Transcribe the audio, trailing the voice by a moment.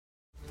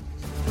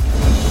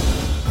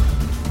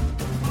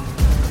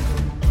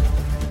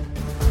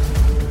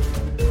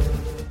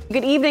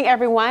Good evening,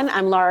 everyone.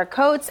 I'm Laura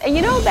Coates. And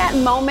you know that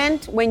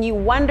moment when you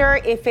wonder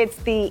if it's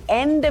the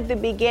end of the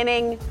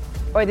beginning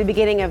or the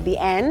beginning of the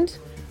end?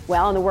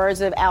 Well, in the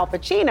words of Al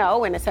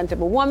Pacino in A Scent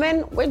of a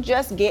Woman, we're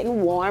just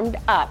getting warmed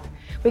up.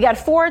 We got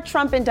 4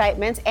 Trump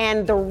indictments,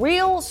 and the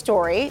real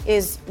story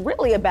is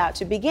really about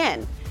to begin.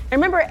 And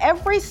remember,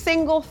 every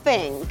single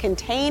thing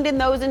contained in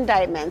those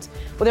indictments,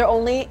 well, they're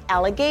only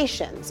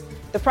allegations.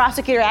 The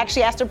prosecutor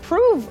actually has to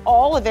prove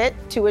all of it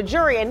to a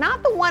jury, and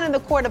not the one in the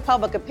court of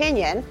public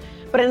opinion,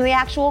 but in the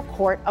actual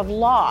court of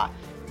law.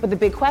 But the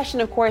big question,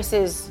 of course,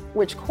 is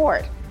which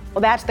court? Well,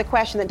 that's the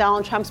question that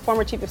Donald Trump's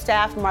former chief of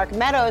staff, Mark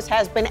Meadows,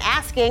 has been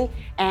asking,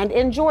 and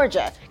in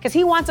Georgia, because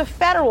he wants a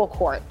federal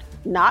court,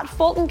 not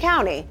Fulton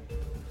County.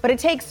 But it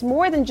takes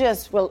more than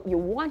just, well, you're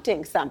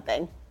wanting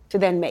something to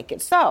then make it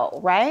so,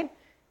 right?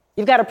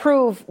 You've got to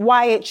prove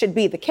why it should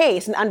be the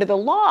case. And under the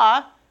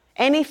law,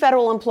 any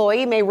federal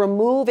employee may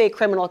remove a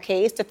criminal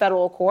case to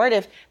federal court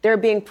if they're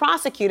being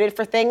prosecuted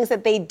for things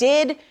that they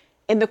did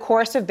in the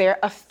course of their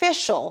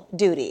official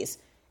duties.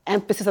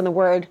 Emphasis on the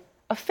word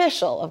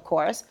official, of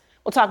course.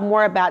 We'll talk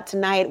more about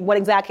tonight what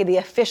exactly the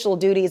official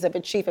duties of a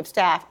chief of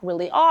staff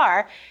really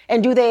are,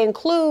 and do they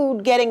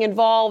include getting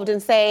involved in,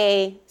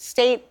 say, a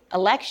state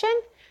election?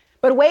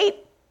 But wait,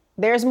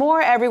 there's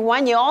more,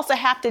 everyone. You also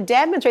have to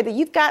demonstrate that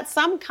you've got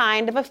some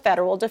kind of a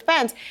federal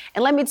defense.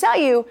 And let me tell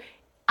you,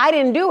 I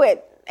didn't do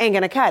it, ain't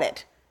gonna cut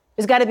it.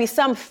 There's got to be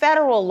some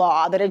federal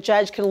law that a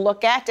judge can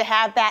look at to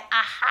have that,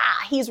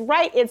 aha, he's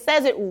right, it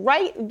says it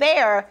right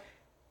there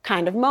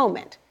kind of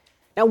moment.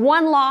 Now,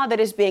 one law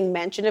that is being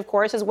mentioned, of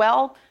course, as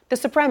well, the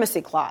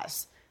Supremacy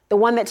Clause, the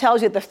one that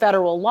tells you that the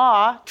federal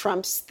law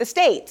trumps the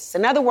states.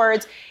 In other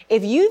words,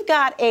 if you've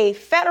got a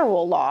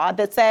federal law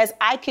that says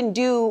I can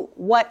do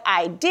what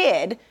I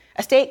did,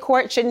 a state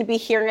court shouldn't be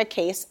hearing a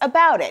case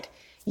about it.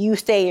 You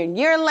stay in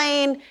your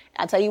lane,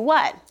 I'll tell you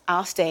what,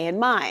 I'll stay in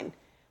mine.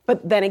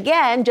 But then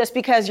again, just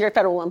because you're a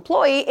federal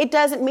employee, it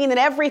doesn't mean that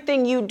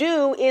everything you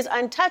do is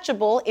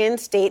untouchable in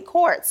state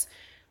courts.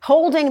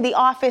 Holding the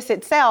office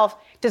itself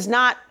does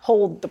not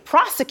hold the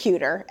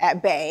prosecutor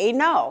at bay,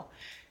 no.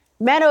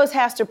 Meadows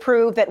has to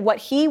prove that what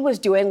he was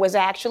doing was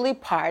actually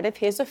part of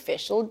his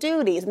official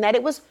duties and that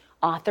it was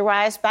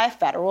authorized by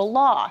federal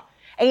law.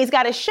 And he's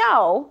got to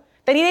show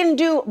that he didn't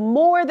do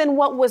more than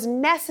what was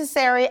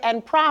necessary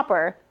and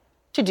proper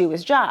to do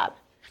his job.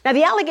 Now,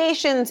 the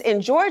allegations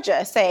in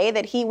Georgia say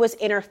that he was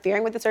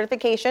interfering with the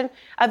certification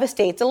of a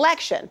state's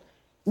election.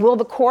 Will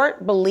the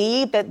court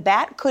believe that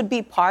that could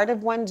be part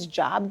of one's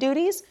job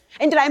duties?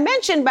 And did I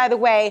mention, by the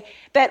way,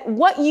 that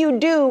what you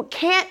do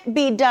can't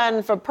be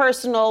done for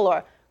personal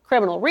or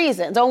criminal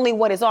reasons, only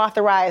what is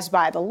authorized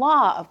by the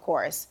law, of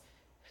course.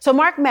 So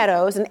Mark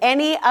Meadows and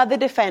any other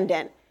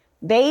defendant,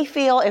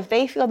 if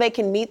they feel they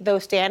can meet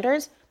those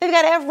standards, they've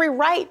got every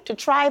right to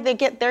try to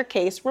get their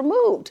case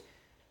removed.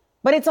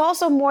 But it's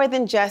also more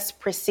than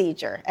just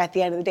procedure at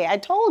the end of the day. I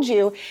told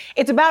you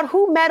it's about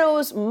who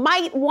Meadows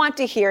might want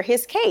to hear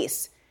his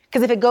case.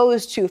 Because if it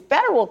goes to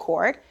federal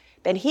court,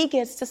 then he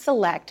gets to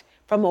select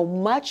from a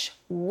much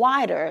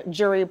wider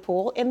jury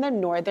pool in the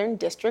Northern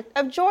District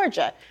of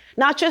Georgia.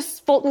 Not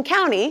just Fulton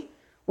County,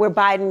 where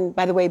Biden,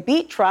 by the way,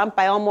 beat Trump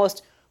by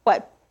almost,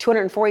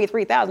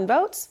 243,000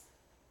 votes?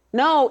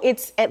 No,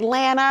 it's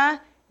Atlanta,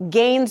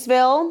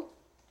 Gainesville,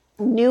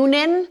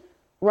 Newnan,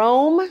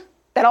 Rome.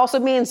 That also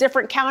means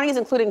different counties,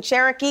 including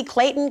Cherokee,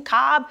 Clayton,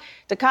 Cobb,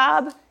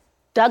 DeKalb,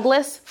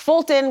 Douglas,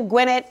 Fulton,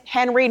 Gwinnett,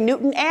 Henry,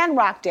 Newton, and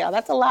Rockdale.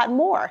 That's a lot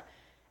more.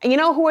 And you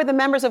know who are the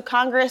members of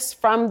Congress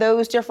from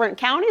those different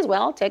counties?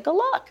 Well, take a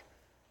look.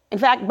 In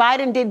fact,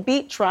 Biden did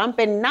beat Trump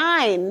in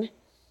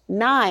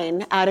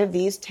nine out of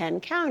these 10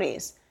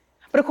 counties.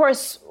 But of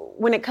course,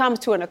 when it comes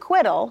to an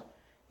acquittal,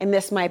 and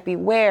this might be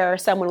where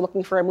someone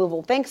looking for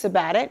removal thinks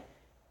about it,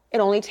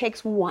 it only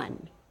takes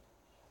one.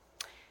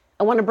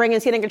 I want to bring in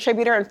CNN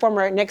contributor and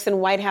former Nixon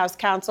White House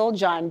counsel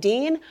John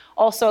Dean,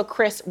 also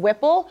Chris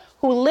Whipple,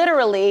 who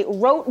literally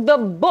wrote the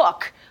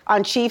book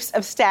on chiefs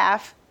of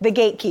staff, the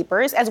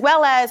gatekeepers, as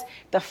well as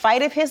the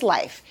fight of his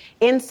life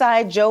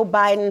inside Joe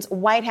Biden's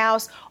White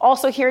House.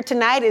 Also here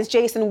tonight is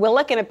Jason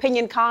Willick, an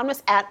opinion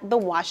columnist at The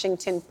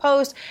Washington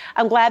Post.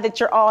 I'm glad that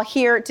you're all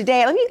here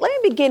today. Let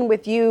me begin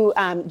with you,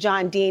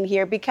 John Dean,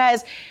 here,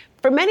 because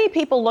for many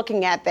people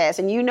looking at this,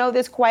 and you know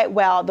this quite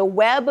well, the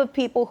web of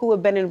people who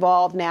have been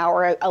involved now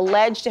or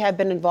alleged to have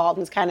been involved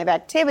in this kind of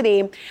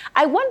activity,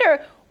 I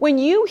wonder, when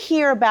you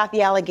hear about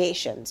the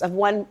allegations of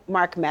one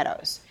Mark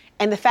Meadows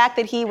and the fact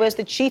that he was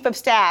the chief of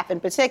staff in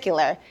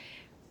particular,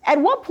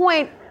 at what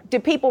point do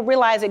people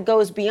realize it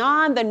goes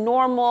beyond the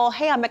normal,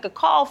 hey, I'll make a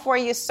call for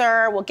you,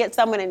 sir, we'll get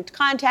someone in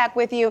contact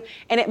with you,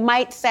 and it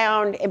might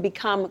sound and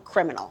become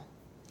criminal?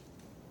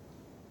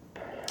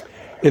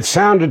 It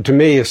sounded to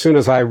me, as soon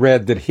as I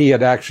read that he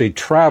had actually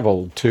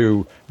traveled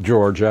to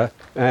Georgia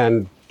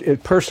and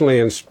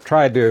personally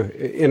tried to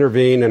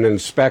intervene and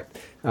inspect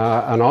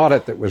an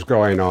audit that was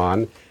going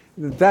on,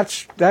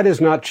 that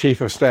is not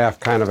chief of staff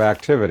kind of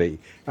activity.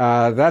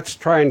 That's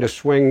trying to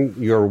swing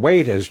your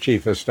weight as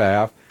chief of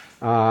staff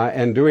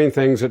and doing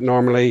things that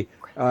normally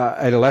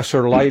a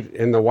lesser light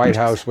in the White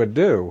House would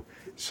do.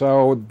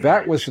 So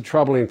that was the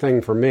troubling thing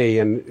for me,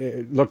 and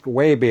it looked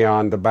way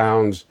beyond the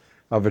bounds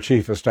of a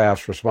chief of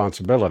staff's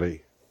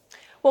responsibility.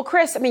 Well,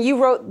 Chris, I mean,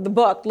 you wrote the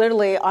book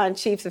literally on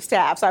chiefs of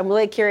staff, so I'm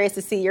really curious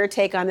to see your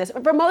take on this.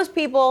 For most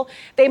people,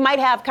 they might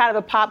have kind of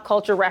a pop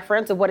culture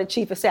reference of what a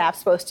chief of staff is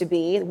supposed to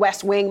be.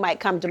 West Wing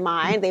might come to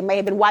mind. They may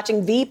have been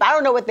watching Veep. I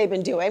don't know what they've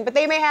been doing, but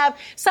they may have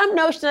some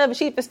notion of a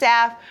chief of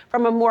staff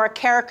from a more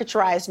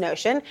caricaturized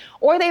notion,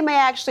 or they may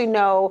actually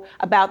know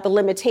about the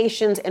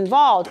limitations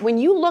involved. When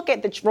you look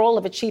at the role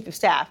of a chief of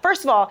staff,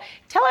 first of all,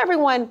 tell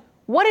everyone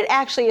what it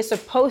actually is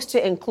supposed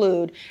to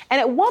include, and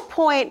at what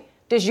point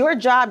does your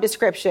job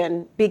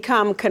description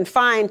become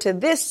confined to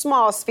this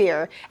small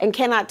sphere and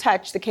cannot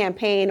touch the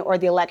campaign or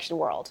the election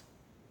world?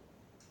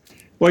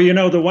 Well, you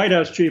know, the White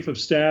House chief of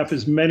staff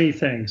is many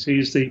things.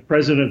 He's the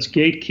president's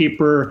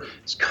gatekeeper,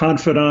 his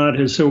confidant,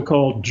 his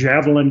so-called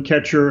javelin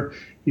catcher.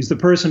 He's the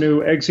person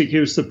who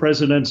executes the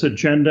president's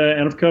agenda.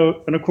 And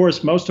of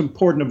course, most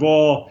important of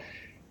all,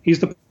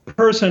 he's the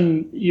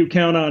person you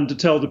count on to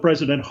tell the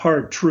president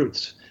hard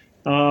truths.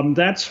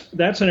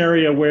 That's an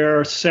area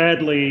where,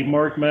 sadly,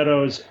 Mark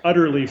Meadows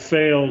utterly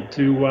failed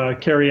to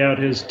carry out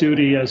his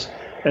duty as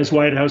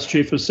White House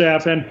chief of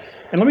staff. And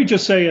let me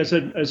just say, as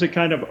a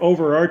kind of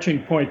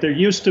overarching point, there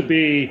used to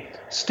be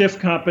stiff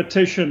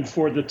competition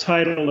for the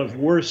title of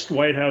worst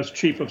White House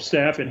chief of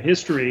staff in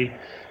history.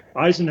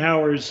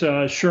 Eisenhower's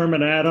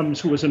Sherman Adams,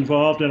 who was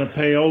involved in a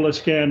payola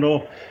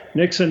scandal.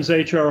 Nixon's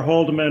H.R.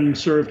 Haldeman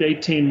served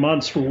 18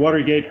 months for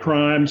Watergate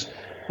crimes.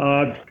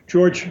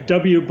 George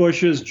W.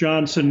 Bush's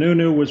John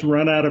Sununu was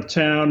run out of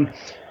town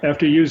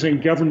after using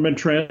government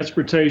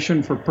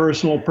transportation for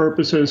personal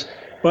purposes.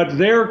 But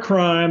their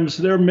crimes,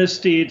 their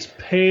misdeeds,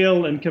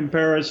 pale in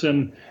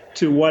comparison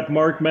to what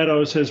Mark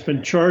Meadows has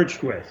been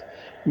charged with.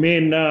 I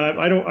mean,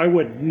 I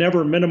would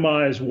never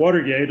minimize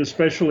Watergate,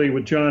 especially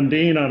with John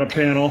Dean on a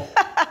panel.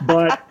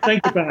 But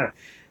think about it.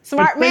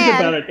 Smart man. Think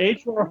about it.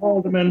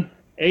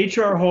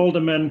 H.R.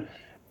 Haldeman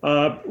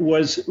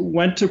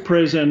went to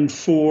prison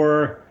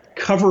for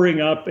covering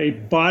up a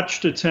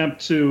botched attempt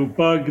to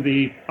bug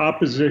the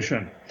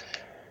opposition.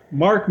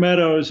 Mark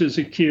Meadows is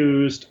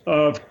accused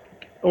of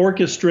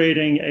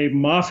orchestrating a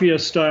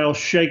mafia-style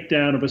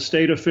shakedown of a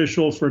state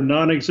official for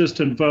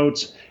non-existent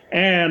votes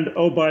and,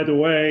 oh, by the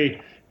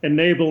way,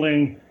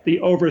 enabling the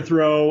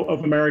overthrow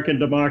of American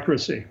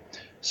democracy.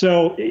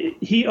 So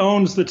he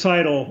owns the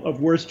title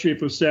of worst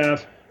chief of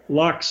staff,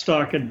 lock,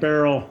 stock, and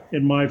barrel,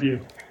 in my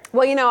view.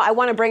 Well, you know, I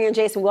want to bring in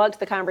Jason Wilk to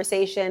the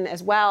conversation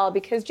as well,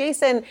 because,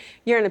 Jason,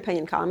 you're an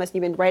opinion columnist.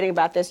 You've been writing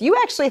about this.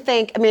 You actually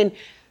think, I mean,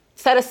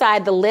 set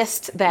aside the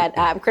list that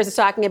Chris is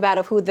talking about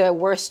of who the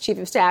worst chief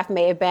of staff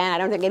may have been. I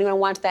don't think anyone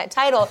wants that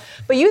title.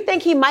 But you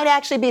think he might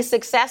actually be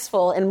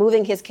successful in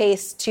moving his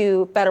case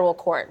to federal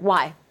court.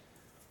 Why?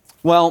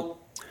 Well,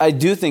 I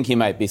do think he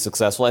might be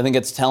successful. I think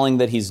it's telling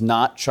that he's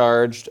not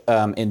charged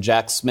in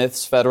Jack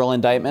Smith's federal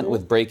indictment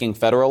with breaking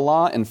federal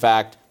law. In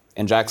fact,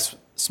 in Jack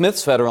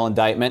Smith's federal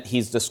indictment,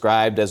 he's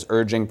described as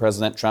urging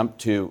President Trump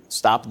to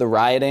stop the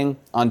rioting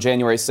on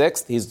January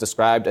 6th. He's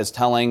described as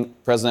telling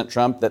President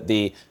Trump that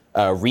the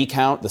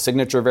recount, the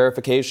signature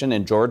verification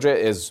in Georgia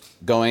is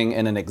going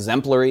in an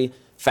exemplary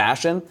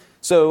fashion.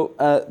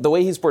 So the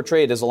way he's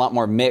portrayed is a lot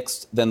more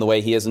mixed than the way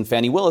he is in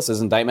Fani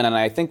Willis's indictment. And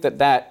I think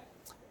that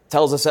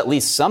tells us at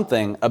least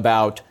something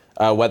about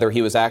whether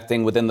he was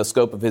acting within the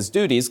scope of his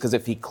duties, because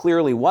if he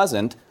clearly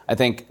wasn't, I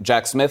think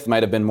Jack Smith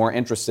might have been more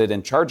interested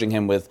in charging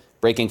him with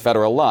breaking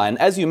federal law. And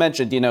as you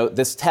mentioned, you know,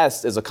 this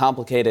test is a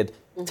complicated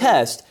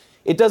test.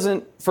 It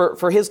doesn't,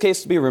 for his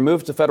case to be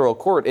removed to federal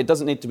court, it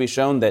doesn't need to be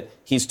shown that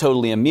he's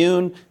totally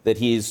immune, that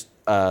he's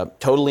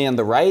totally in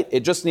the right.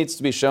 It just needs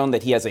to be shown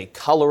that he has a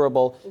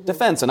colorable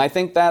defense. And I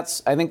think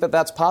that's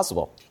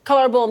possible.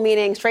 Colorable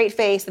meaning straight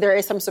face, there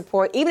is some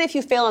support. Even if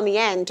you fail in the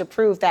end to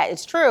prove that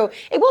it's true,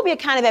 it will be a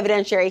kind of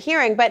evidentiary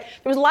hearing. But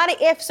there was a lot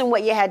of ifs in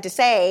what you had to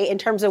say in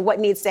terms of what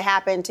needs to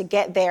happen to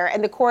get there.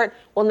 And the court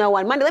will know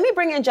on Monday. Let me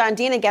bring in John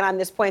Dean again on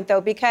this point,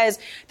 though, because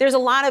there's a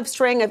lot of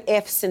string of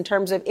ifs in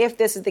terms of if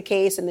this is the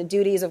case and the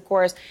duties, of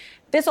course.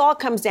 This all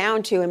comes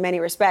down to, in many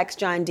respects,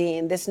 John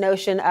Dean, this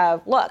notion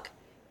of, look,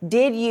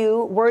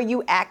 were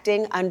you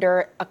acting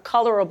under a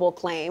colorable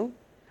claim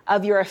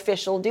of your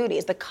official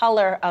duties, the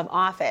color of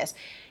office?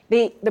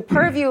 The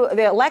purview,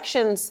 the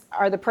elections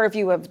are the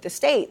purview of the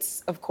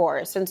states, of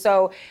course. And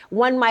so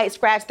one might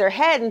scratch their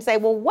head and say,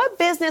 well, what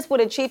business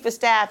would a chief of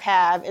staff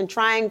have in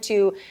trying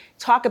to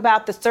talk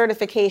about the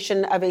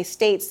certification of a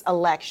state's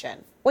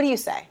election? What do you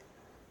say?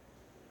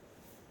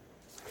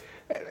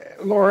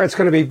 Laura, it's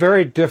going to be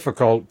very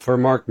difficult for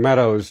Mark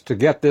Meadows to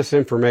get this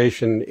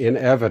information in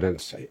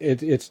evidence.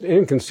 It's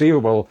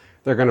inconceivable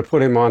they're going to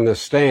put him on the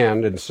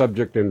stand and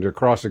subject him to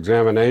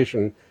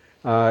cross-examination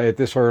at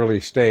this early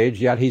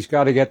stage, yet he's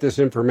got to get this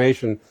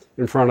information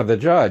in front of the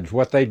judge.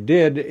 What they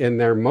did in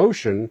their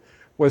motion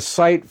was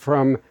cite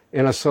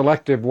in a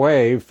selective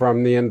way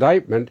from the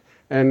indictment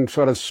and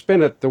sort of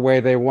spin it the way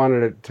they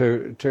wanted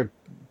it to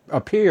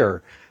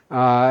appear.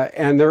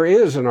 And there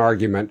is an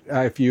argument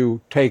if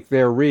you take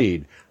their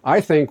read. I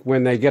think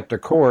when they get to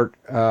court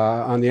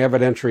on the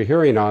evidentiary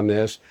hearing on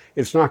this,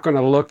 it's not going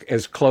to look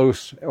as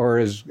close or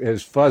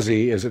as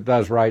fuzzy as it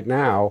does right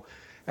now.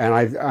 And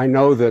I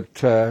know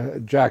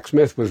that Jack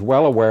Smith was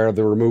well aware of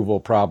the removal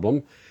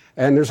problem.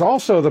 And there's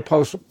also the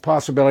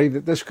possibility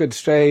that this could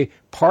stay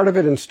part of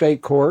it in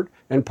state court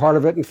and part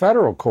of it in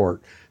federal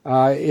court.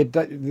 That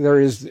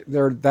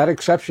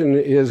exception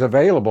is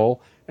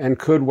available and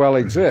could well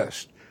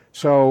exist.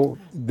 So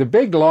the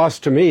big loss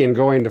to me in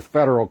going to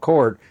federal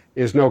court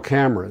is no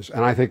cameras.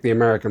 And I think the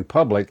American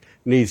public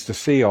needs to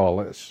see all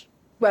this.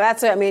 Well,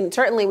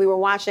 certainly we were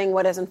watching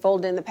what has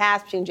unfolded in the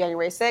past between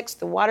January 6th,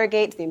 the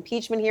Watergate, the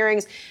impeachment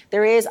hearings.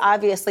 There is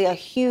obviously a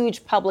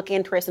huge public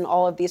interest in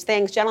all of these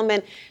things.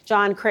 Gentlemen,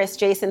 John, Chris,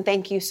 Jason,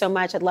 thank you so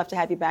much. I'd love to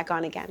have you back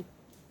on again.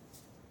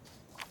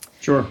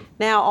 Sure.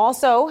 Now,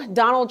 also,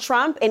 Donald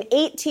Trump and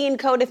 18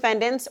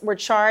 co-defendants were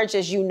charged,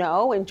 as you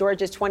know, in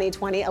Georgia's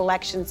 2020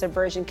 election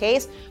subversion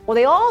case. Well,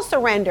 they all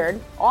surrendered,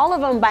 all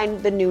of them by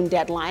the noon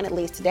deadline, at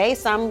least today,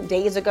 some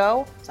days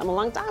ago, some a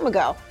long time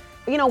ago.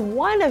 But,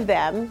 one of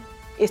them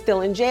is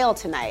still in jail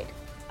tonight.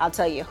 I'll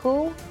tell you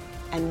who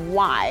and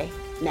why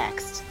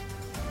next.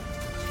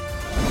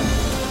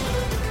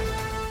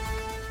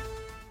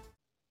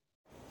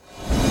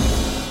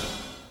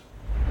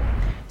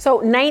 So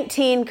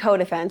 19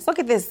 co-defendants. Look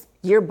at this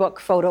yearbook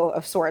photo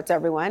of sorts,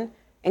 everyone,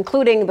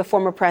 including the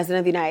former president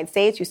of the United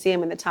States. You see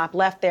him in the top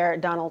left there,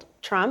 Donald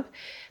Trump.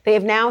 They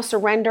have now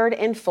surrendered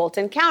in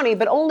Fulton County,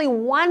 but only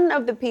one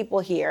of the people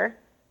here,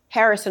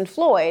 Harrison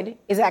Floyd,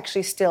 is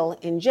actually still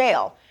in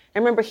jail.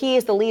 And remember, he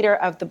is the leader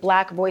of the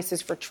Black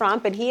Voices for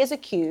Trump, and he is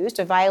accused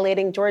of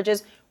violating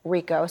Georgia's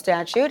RICO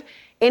statute,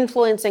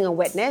 influencing a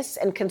witness,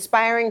 and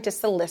conspiring to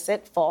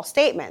solicit false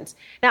statements.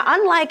 Now,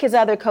 unlike his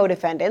other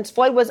co-defendants,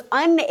 Floyd was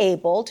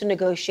unable to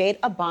negotiate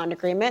a bond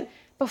agreement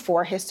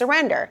before his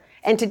surrender.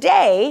 And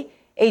today,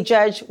 a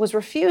judge was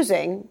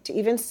refusing to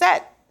even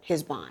set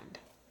his bond.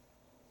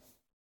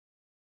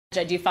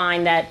 I do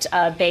find that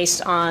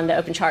based on the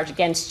open charge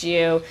against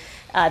you,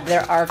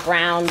 there are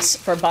grounds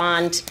for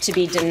bond to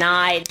be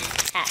denied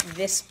at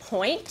this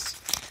point.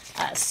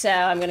 So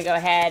I'm going to go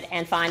ahead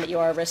and find that you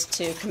are a risk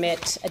to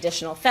commit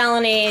additional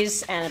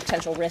felonies and a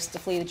potential risk to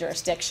flee the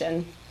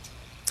jurisdiction.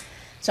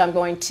 So I'm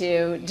going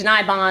to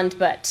deny bond,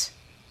 but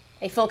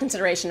a full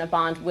consideration of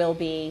bond will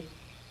be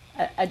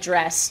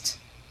addressed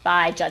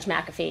by Judge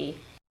McAfee.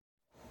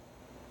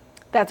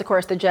 That's, of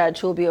course, the judge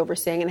who will be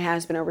overseeing and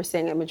has been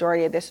overseeing a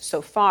majority of this so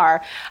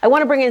far. I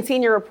want to bring in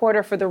senior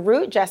reporter for The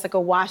Root, Jessica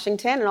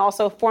Washington, and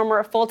also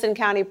former Fulton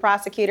County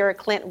prosecutor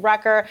Clint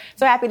Rucker.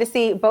 So happy to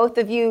see both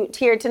of you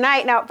here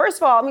tonight. Now, first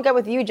of all, let me go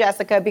with you,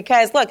 Jessica,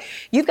 because, look,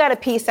 you've got a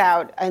piece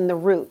out in The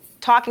Root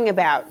talking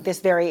about this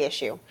very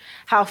issue,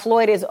 how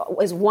Floyd is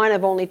one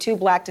of only two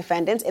Black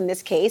defendants in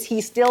this case.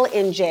 He's still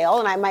in jail,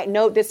 and I might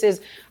note this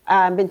has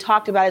been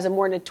talked about as a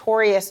more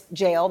notorious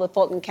jail, the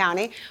Fulton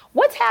County.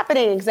 What's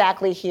happening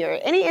exactly here?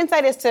 Any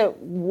insight as to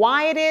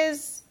why it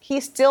is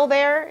he's still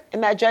there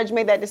and that judge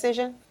made that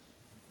decision?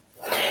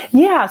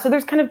 Yeah, so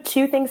there's kind of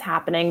two things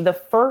happening. The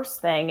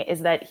first thing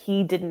is that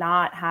he did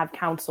not have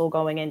counsel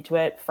going into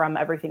it from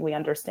everything we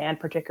understand,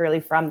 particularly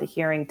from the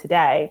hearing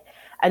today.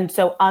 And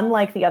so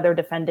unlike the other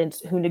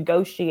defendants who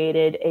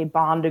negotiated a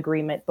bond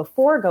agreement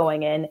before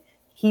going in,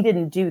 he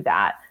didn't do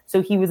that.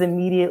 So he was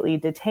immediately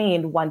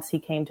detained once he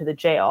came to the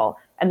jail.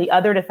 And the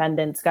other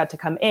defendants got to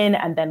come in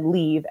and then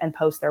leave and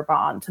post their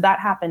bond. So that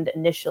happened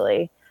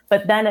initially.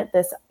 But then at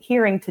this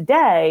hearing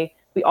today,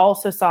 we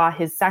also saw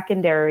his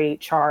secondary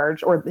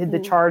charge, or the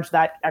charge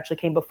that actually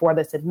came before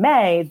this in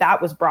May,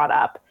 that was brought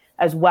up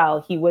as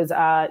well. He was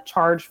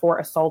charged for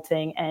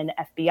assaulting an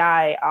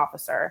FBI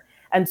officer.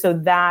 And so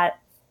that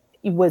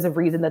was a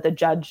reason that the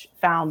judge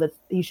found that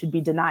he should be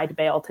denied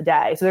bail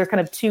today. So there's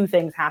kind of two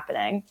things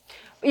happening.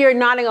 You're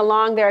nodding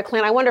along there,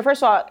 Clint. I wonder,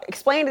 first of all,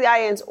 explain to the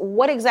audience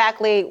what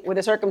exactly were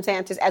the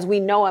circumstances as we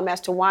know them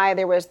as to why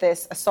there was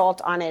this assault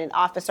on an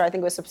officer. I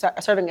think it was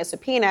serving a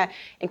subpoena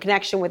in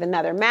connection with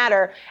another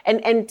matter.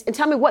 And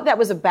tell me what that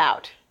was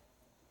about.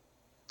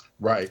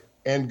 Right.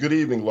 And good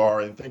evening,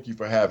 Laura, and thank you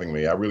for having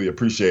me. I really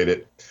appreciate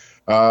it.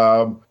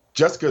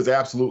 Jessica is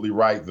absolutely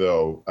right,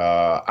 though.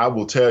 I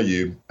will tell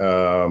you,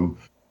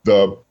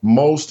 the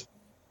most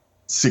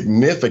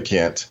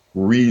significant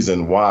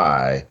reason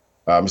why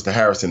Mr.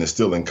 Harrison is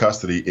still in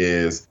custody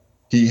is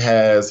he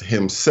has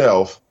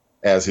himself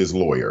as his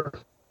lawyer.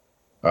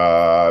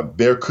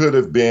 There could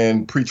have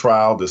been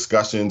pretrial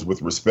discussions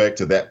with respect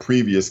to that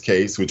previous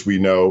case, which we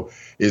know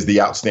is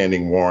the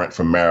outstanding warrant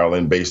from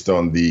Maryland based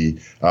on the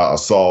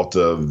assault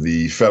of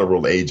the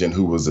federal agent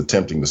who was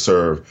attempting to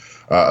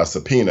serve a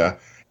subpoena.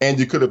 And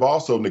you could have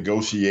also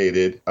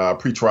negotiated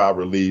pretrial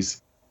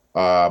release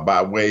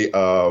by way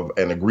of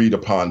an agreed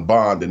upon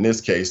bond in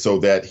this case, so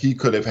that he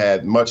could have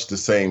had much the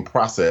same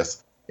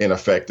process in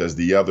effect as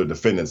the other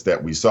defendants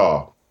that we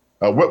saw.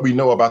 What we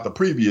know about the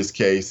previous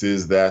case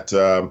is that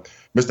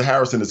Mr.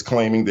 Harrison is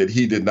claiming that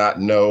he did not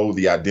know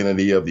the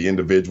identity of the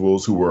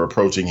individuals who were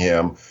approaching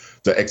him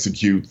to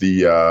execute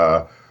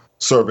the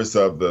service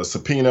of the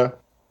subpoena.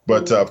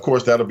 But of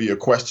course, that'll be a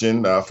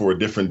question for a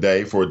different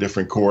day, for a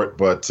different court.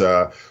 But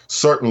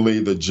certainly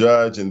the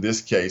judge in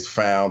this case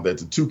found that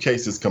the two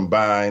cases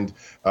combined,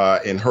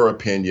 in her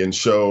opinion,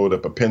 showed a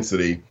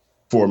propensity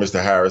for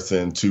Mr.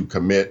 Harrison to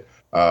commit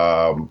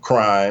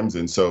crimes.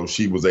 And so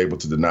she was able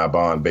to deny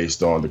bond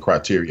based on the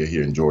criteria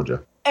here in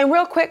Georgia. And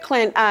real quick,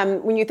 Clint,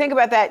 when you think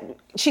about that,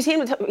 she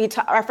seemed to be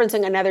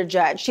referencing another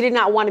judge. She did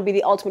not want to be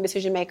the ultimate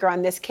decision maker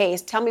on this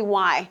case. Tell me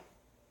why.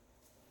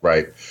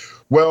 Right.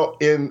 Well,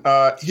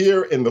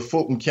 here in the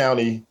Fulton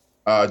County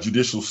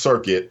Judicial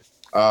Circuit,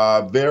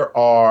 there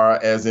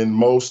are, as in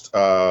most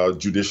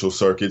judicial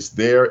circuits,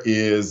 there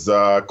is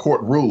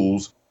court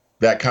rules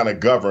that kind of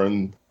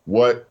govern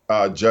what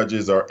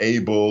judges are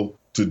able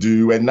to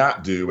do and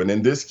not do. And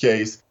in this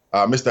case,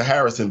 Mr.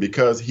 Harrison,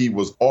 because he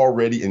was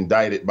already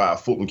indicted by a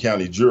Fulton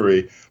County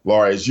jury,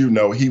 Laura, as you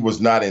know, he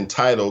was not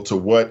entitled to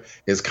what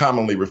is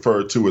commonly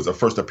referred to as a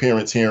first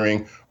appearance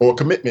hearing or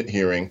commitment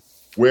hearing,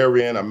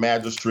 wherein a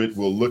magistrate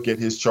will look at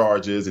his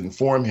charges,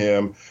 inform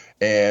him,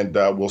 and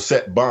will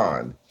set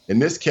bond. In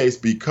this case,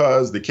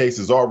 because the case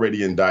is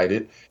already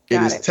indicted,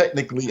 it is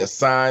technically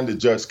assigned to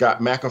Judge Scott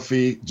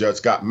McAfee. Judge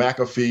Scott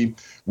McAfee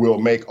will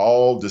make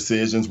all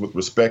decisions with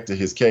respect to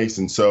his case.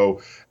 And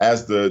so,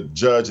 as the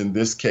judge in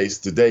this case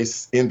today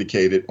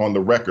indicated on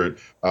the record,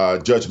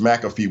 Judge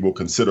McAfee will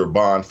consider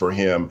bond for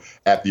him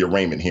at the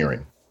arraignment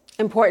hearing.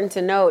 Important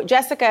to note.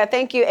 Jessica,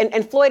 thank you.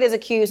 And Floyd is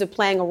accused of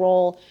playing a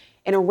role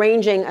in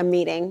arranging a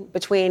meeting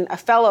between a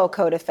fellow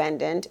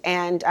co-defendant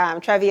and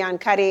Trevion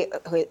Cuddy,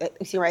 who you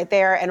see right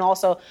there, and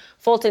also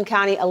Fulton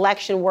County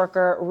election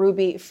worker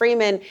Ruby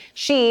Freeman.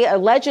 She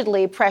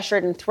allegedly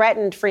pressured and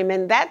threatened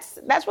Freeman. That's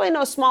really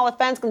no small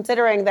offense,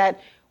 considering that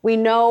we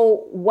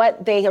know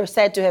what they are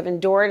said to have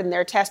endured in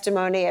their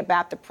testimony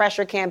about the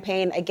pressure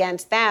campaign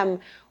against them.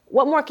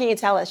 What more can you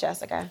tell us,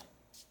 Jessica?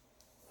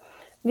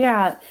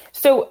 Yeah.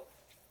 So,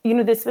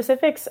 the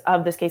specifics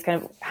of this case,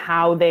 kind of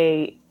how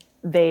they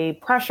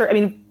pressure,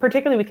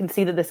 particularly we can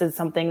see that this is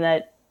something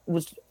that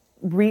was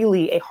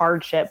really a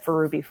hardship for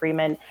Ruby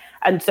Freeman.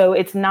 And so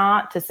it's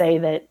not to say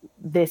that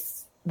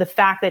the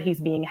fact that he's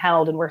being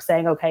held and we're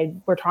saying, okay,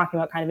 we're talking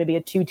about kind of maybe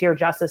a two-tier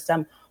justice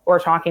system, or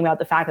talking about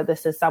the fact that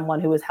this is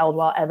someone who was held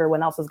while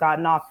everyone else has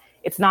gotten off.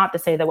 It's not to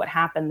say that what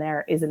happened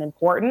there isn't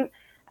important.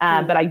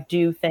 But I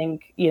do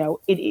think,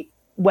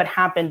 what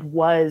happened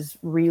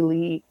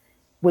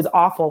was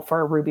awful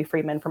for Ruby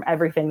Freeman from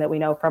everything that we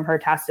know from her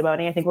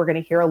testimony. I think we're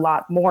going to hear a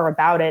lot more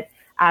about it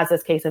as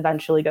this case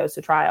eventually goes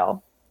to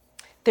trial.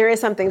 There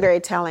is something very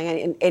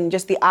telling in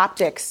just the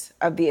optics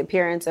of the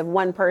appearance of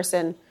one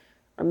person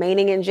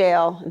remaining in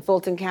jail in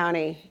Fulton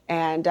County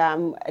and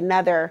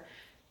another,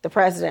 the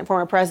president,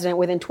 former president,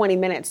 within 20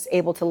 minutes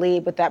able to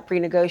leave with that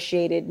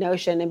pre-negotiated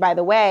notion. And by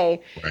the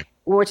way,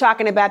 when we're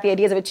talking about the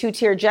ideas of a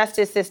two-tier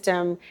justice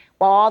system,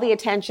 while all the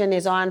attention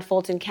is on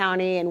Fulton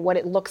County and what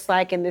it looks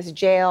like in this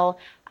jail,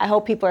 I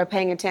hope people are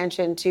paying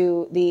attention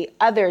to the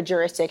other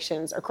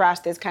jurisdictions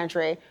across this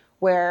country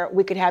where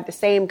we could have the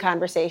same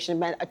conversation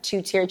about a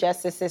two-tier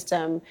justice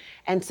system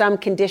and some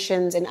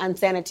conditions and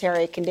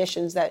unsanitary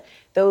conditions that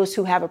those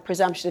who have a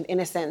presumption of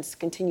innocence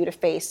continue to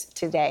face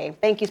today.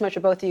 Thank you so much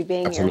for both of you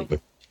being here.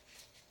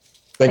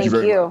 Thank you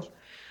very much.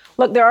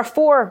 Look, there are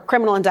 4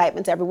 criminal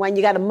indictments, everyone.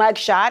 You got a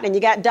mugshot, and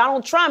you got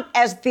Donald Trump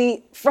as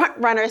the front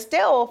runner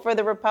still for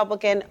the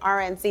Republican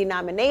RNC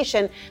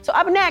nomination. So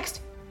up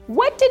next,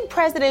 what did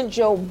President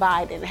Joe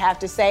Biden have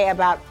to say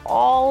about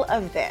all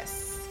of this?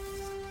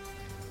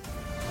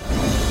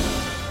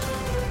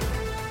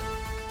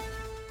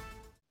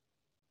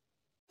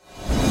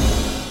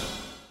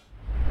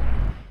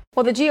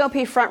 Well, the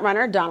GOP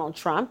frontrunner, Donald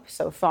Trump,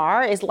 so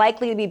far, is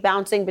likely to be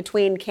bouncing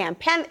between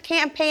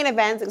campaign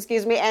events,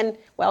 and,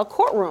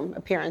 courtroom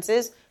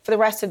appearances for the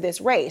rest of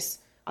this race.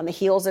 On the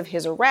heels of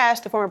his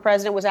arrest, the former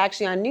president was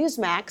actually on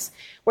Newsmax,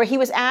 where he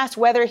was asked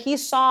whether he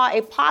saw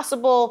a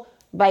possible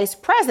vice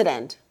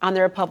president on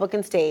the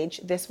Republican stage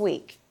this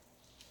week.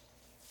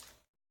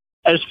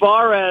 As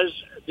far as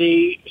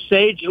the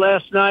stage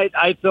last night,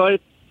 I thought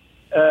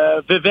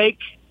Vivek,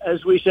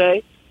 as we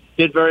say,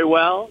 did very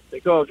well.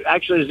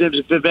 Actually, his name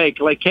is Vivek,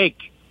 like cake.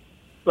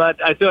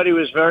 But I thought he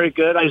was very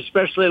good. I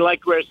especially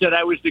liked where I said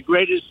I was the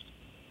greatest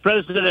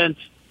president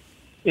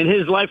in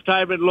his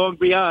lifetime and long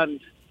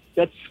beyond.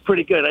 That's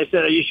pretty good. I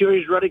said, are you sure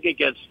he's running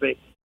against me?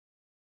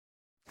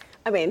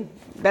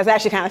 That's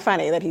actually kind of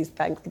funny that he's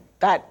like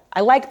that.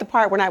 I liked the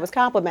part when I was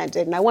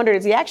complimented, and I wondered,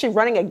 is he actually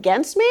running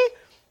against me?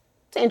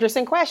 It's an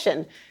interesting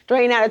question.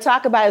 Joining now to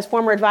talk about his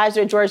former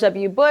advisor, George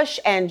W. Bush,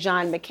 and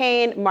John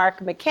McCain,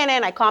 Mark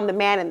McKinnon. I call him the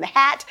man in the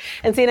hat.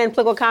 And CNN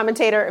political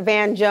commentator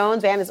Van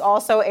Jones. Van is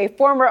also a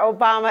former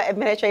Obama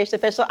administration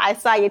official. I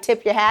saw you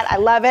tip your hat. I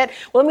love it.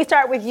 Well, let me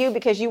start with you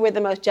because you were the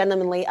most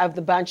gentlemanly of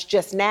the bunch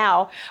just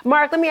now.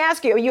 Mark, let me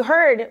ask you, you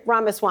heard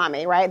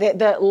Ramaswamy, right?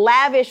 The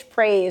lavish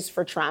praise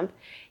for Trump.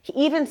 He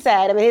even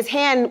said, his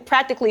hand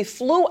practically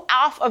flew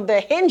off of the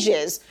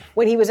hinges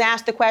when he was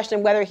asked the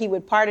question whether he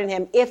would pardon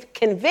him if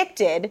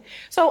convicted.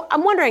 So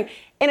I'm wondering,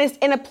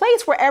 in a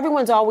place where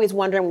everyone's always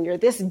wondering when you're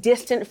this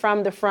distant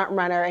from the front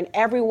runner and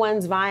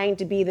everyone's vying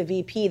to be the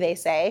VP, they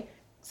say,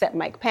 except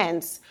Mike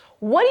Pence.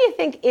 What do you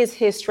think is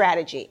his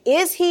strategy?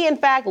 Is he, in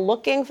fact,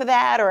 looking for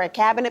that or a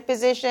cabinet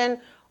position,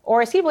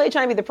 or is he really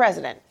trying to be the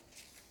president?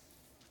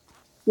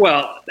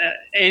 Well,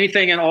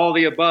 anything and all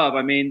the above.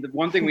 I mean, the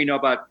one thing we know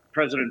about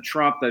President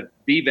Trump that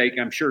Vivek,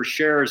 I'm sure,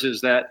 shares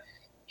is that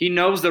he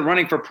knows that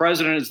running for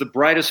president is the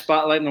brightest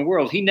spotlight in the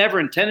world. He never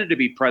intended to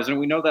be president.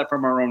 We know that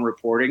from our own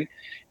reporting.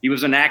 He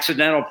was an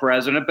accidental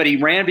president, but he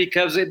ran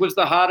because it was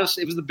the hottest,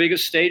 it was the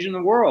biggest stage in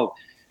the world.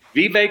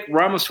 Vivek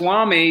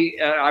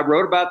Ramaswamy, I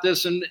wrote about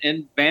this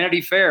in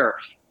Vanity Fair.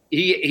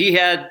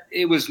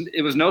 It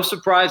was no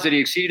surprise that he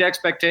exceeded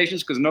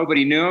expectations because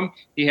nobody knew him.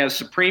 He has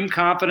supreme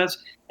confidence,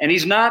 and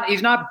he's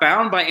not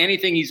bound by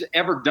anything he's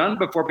ever done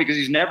before because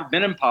he's never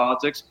been in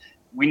politics.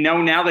 We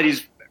know now that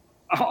he's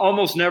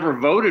almost never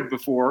voted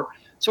before,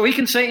 so he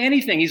can say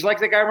anything. He's like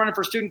the guy running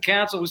for student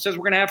council who says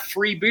we're going to have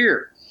free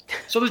beer.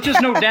 So there's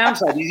just no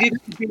downside. He's either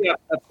going to be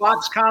a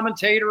Fox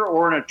commentator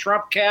or in a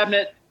Trump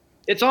cabinet.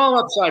 It's all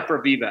upside for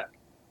Vivek.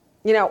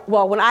 You know,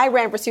 well, when I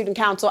ran for student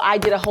council, I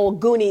did a whole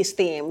Goonies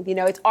theme. You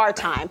know, it's our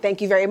time. Thank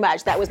you very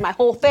much. That was my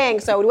whole thing.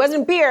 So it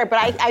wasn't beer,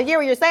 but I hear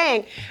what you're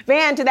saying.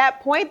 Van, to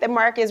that point that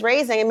Mark is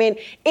raising, I mean,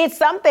 it's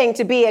something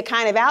to be a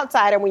kind of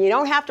outsider when you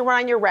don't have to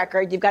run on your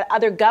record. You've got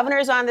other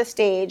governors on the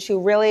stage who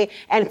really,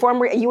 and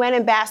former UN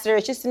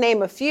ambassadors, just to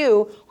name a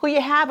few, who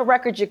you have a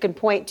record you can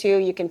point to.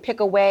 You can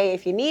pick away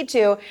if you need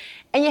to.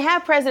 And you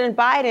have President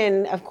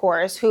Biden, of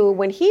course, who,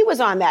 when he was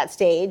on that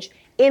stage,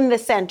 in the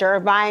center,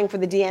 vying for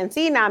the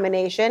DNC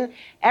nomination,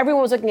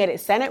 everyone was looking at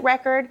his Senate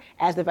record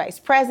as the vice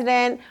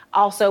president,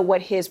 also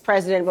what his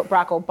president,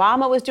 Barack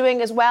Obama, was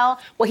doing as well.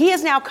 Well, he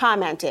has now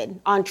commented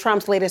on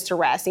Trump's latest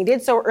arrest. He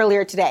did so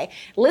earlier today.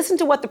 Listen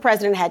to what the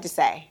president had to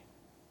say.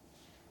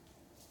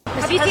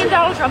 Have you seen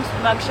Donald Trump's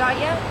mugshot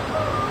yet?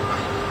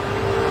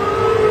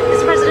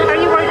 Mr. President, are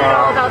you worried at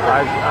all about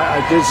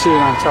that? I did see it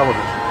on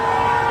television.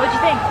 What'd you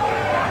think?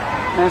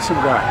 Handsome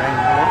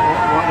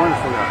guy,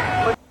 wonderful guy.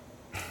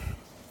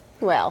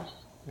 Well,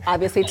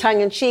 obviously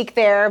tongue-in-cheek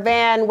there.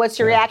 Van, what's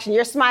your reaction?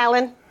 You're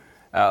smiling.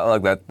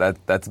 Look,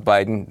 that's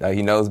Biden.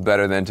 He knows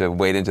better than to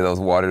wade into those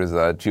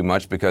waters too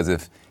much, because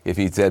if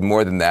he said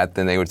more than that,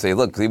 then they would say,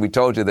 look, see, we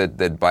told you that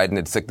Biden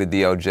had sicked the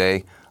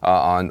DOJ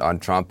on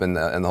Trump and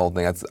the whole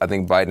thing. I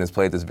think Biden has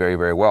played this very,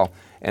 very well.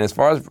 And as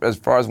far as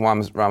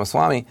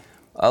Ramaswamy,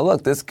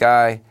 look, this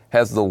guy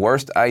has the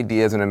worst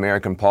ideas in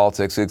American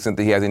politics, to the extent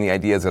that he has any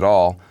ideas at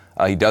all.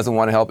 He doesn't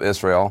want to help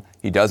Israel.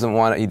 He doesn't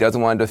want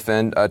to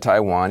defend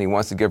Taiwan. He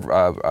wants to give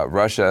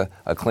Russia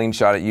a clean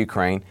shot at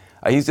Ukraine.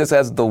 He just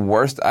has the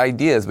worst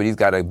ideas, but he's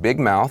got a big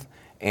mouth,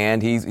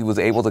 and he was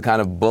able to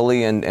kind of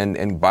bully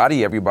and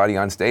body everybody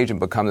on stage and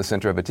become the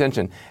center of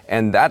attention.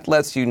 And that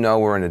lets you know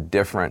we're in a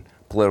different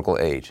political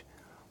age.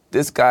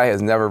 This guy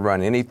has never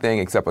run anything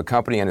except a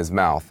company and his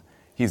mouth.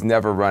 He's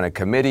never run a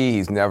committee.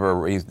 He's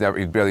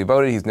barely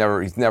voted. He's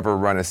never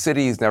run a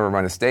city. He's never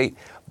run a state.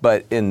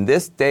 But in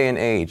this day and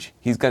age,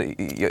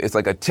 it's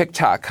like a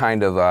TikTok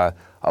kind of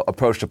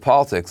approach to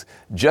politics.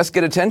 Just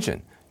get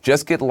attention.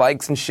 Just get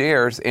likes and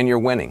shares, and you're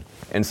winning.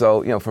 And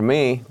so, for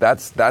me,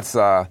 that's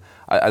I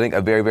think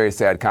a very, very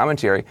sad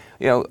commentary.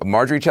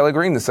 Marjorie Taylor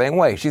Greene, the same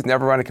way. She's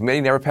never run a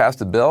committee, never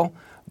passed a bill,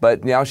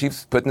 but now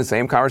she's put in the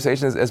same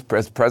conversation as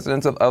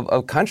presidents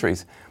of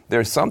countries.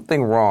 There's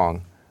something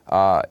wrong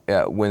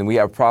when we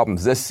have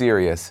problems this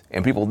serious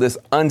and people this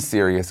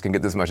unserious can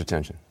get this much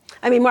attention.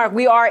 I mean, Mark,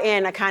 we are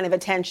in a kind of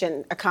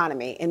attention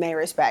economy in many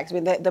respects. I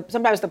mean,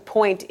 sometimes the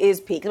point is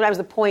peak. Sometimes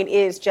the point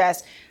is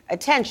just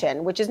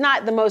attention, which is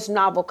not the most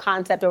novel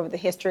concept over the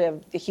history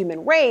of the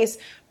human race,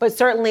 but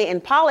certainly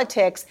in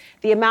politics,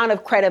 the amount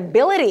of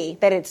credibility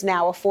that it's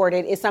now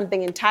afforded is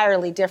something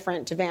entirely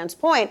different, to Van's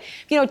point.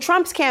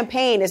 Trump's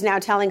campaign is now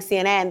telling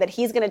CNN that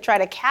he's going to try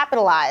to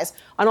capitalize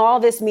on all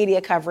this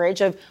media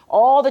coverage of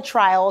all the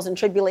trials and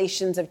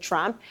tribulations of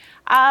Trump.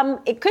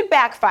 It could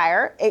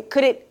backfire. It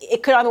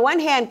could, on the one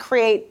hand,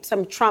 create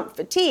some Trump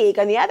fatigue.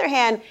 On the other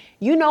hand,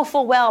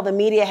 full well the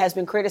media has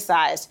been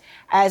criticized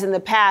as in the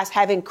past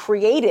having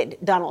created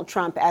Donald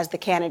Trump as the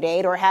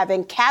candidate or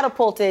having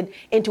catapulted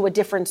into a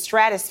different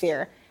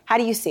stratosphere. How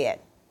do you see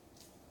it?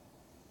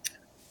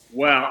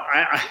 Well,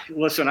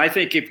 listen, I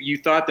think if you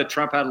thought that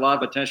Trump had a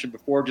lot of attention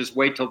before, just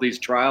wait till these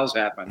trials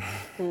happen.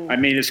 I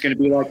mean, it'll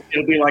be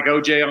like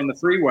OJ on the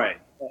freeway.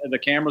 The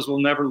cameras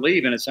will never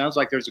leave. And it sounds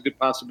like there's a good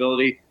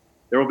possibility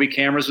there will be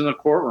cameras in the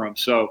courtroom.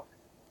 So,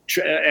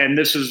 and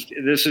this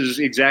is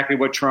exactly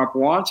what Trump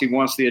wants. He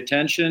wants the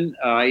attention.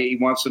 He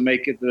wants to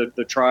make it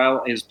the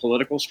trial his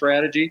political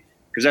strategy,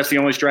 because that's the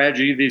only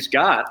strategy that he's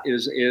got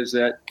is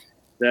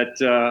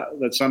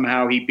that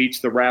somehow he beats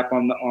the rap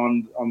on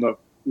the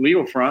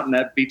legal front, and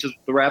that beats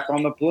the rap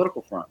on the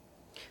political front.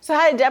 So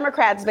how do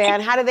Democrats, Van,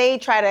 how do they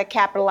try to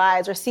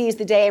capitalize or seize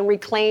the day and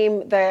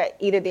reclaim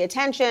either the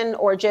attention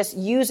or just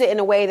use it in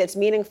a way that's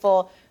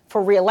meaningful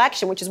for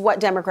re-election, which is what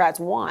Democrats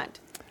want?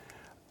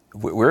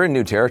 We're in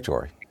new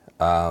territory.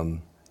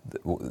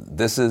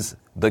 This is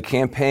the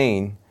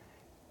campaign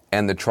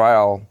and the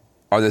trial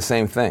are the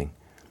same thing.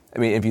 I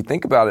mean, if you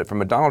think about it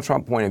from a Donald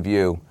Trump point of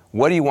view,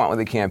 what do you want with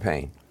a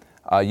campaign?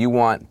 You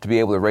want to be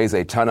able to raise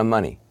a ton of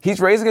money. He's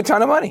raising a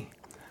ton of money.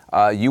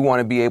 You want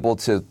to be able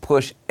to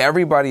push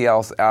everybody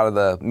else out of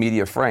the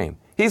media frame.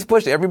 He's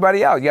pushed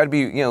everybody out. You got to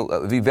be,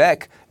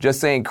 Vivek just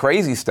saying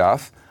crazy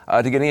stuff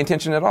to get any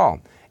attention at all.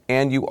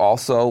 And you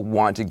also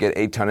want to get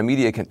a ton of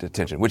media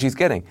attention, which he's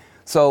getting.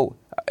 So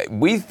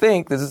we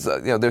think this is,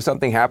 there's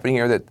something happening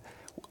here that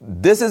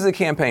this is a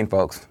campaign,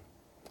 folks.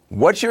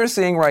 What you're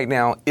seeing right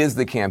now is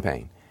the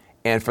campaign.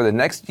 And for the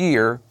next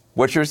year,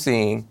 what you're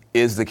seeing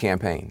is the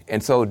campaign.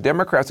 And so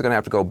Democrats are going to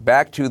have to go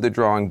back to the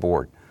drawing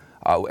board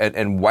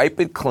and wipe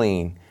it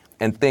clean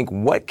and think,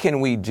 what can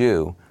we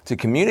do to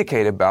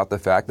communicate about the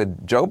fact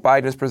that Joe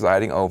Biden is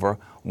presiding over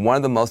one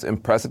of the most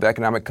impressive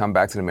economic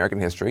comebacks in American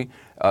history.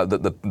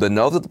 The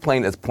nose of the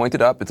plane is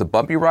pointed up. It's a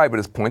bumpy ride, but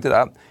it's pointed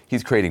up.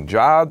 He's creating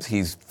jobs.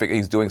 He's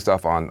doing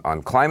stuff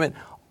on climate.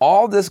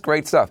 All this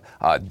great stuff.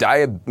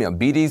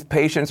 Diabetes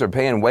patients are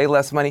paying way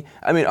less money.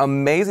 I mean,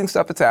 amazing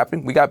stuff that's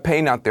happening. We got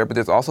pain out there, but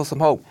there's also some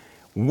hope.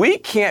 We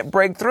can't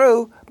break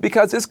through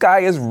because this guy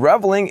is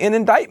reveling in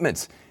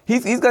indictments.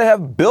 He's going to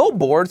have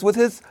billboards with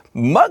his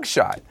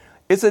mugshot.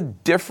 It's a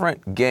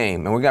different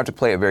game, and we're going to have to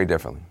play it very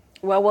differently.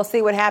 Well, we'll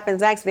see what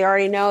happens next. They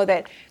already know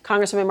that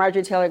Congresswoman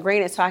Marjorie Taylor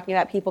Greene is talking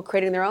about people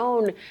creating their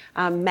own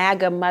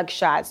MAGA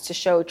mugshots to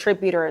show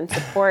tribute or in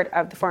support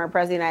of the former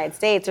president of the United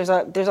States.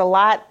 There's a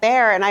lot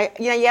there, and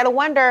you got to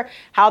wonder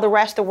how the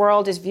rest of the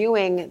world is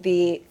viewing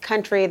the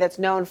country that's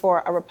known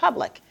for a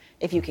republic,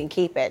 if you can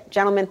keep it.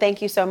 Gentlemen,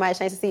 thank you so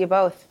much. Nice to see you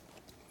both.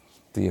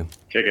 See you.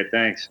 Kick it.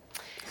 Thanks.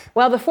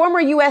 Well, the former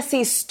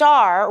USC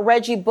star,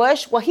 Reggie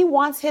Bush, he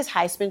wants his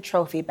Heisman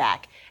Trophy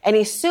back, and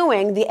he's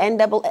suing the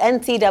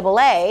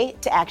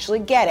NCAA to actually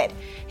get it.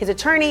 His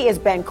attorney is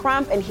Ben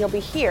Crump, and he'll be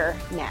here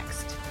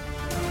next.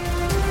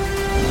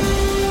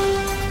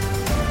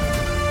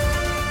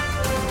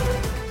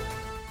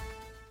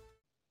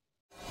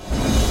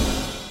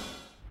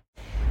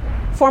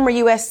 Former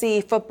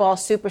USC football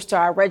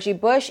superstar Reggie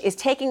Bush is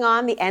taking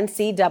on the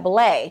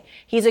NCAA.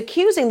 He's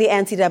accusing the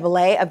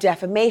NCAA of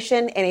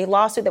defamation in a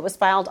lawsuit that was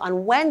filed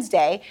on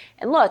Wednesday.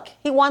 And look,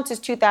 he wants his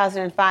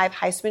 2005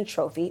 Heisman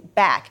Trophy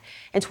back.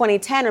 In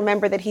 2010,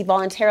 remember that he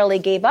voluntarily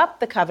gave up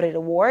the coveted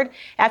award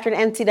after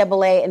an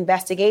NCAA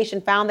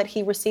investigation found that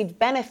he received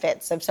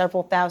benefits of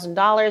several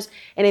 $1,000s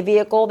in a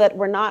vehicle that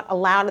were not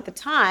allowed at the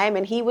time,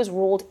 and he was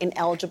ruled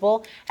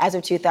ineligible as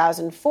of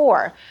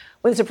 2004.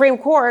 When the Supreme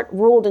Court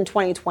ruled in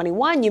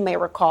 2021, you may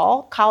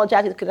recall, college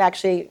athletes could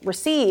actually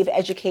receive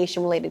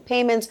education-related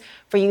payments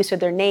for use of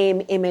their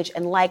name, image,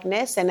 and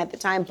likeness. And at the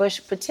time,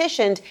 Bush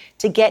petitioned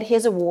to get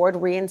his award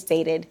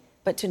reinstated,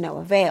 but to no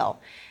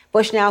avail.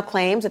 Bush now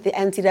claims that the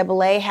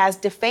NCAA has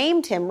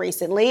defamed him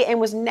recently and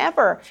was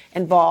never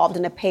involved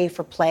in a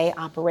pay-for-play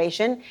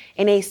operation.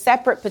 In a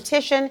separate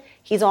petition,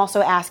 he's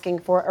also asking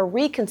for a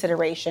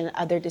reconsideration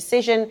of their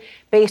decision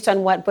based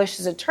on what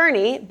Bush's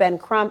attorney, Ben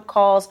Crump,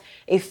 calls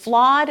a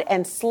flawed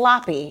and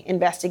sloppy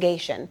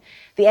investigation.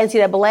 The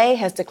NCAA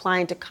has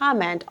declined to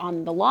comment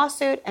on the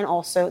lawsuit and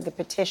also the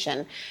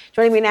petition.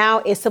 Joining me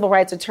now is civil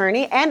rights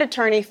attorney and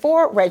attorney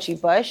for Reggie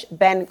Bush,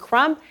 Ben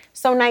Crump.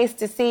 So nice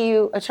to see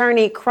you,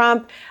 Attorney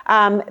Crump.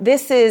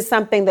 This is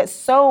something that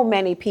so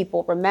many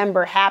people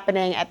remember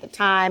happening at the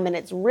time, and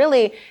it's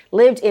really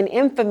lived in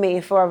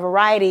infamy for a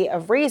variety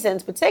of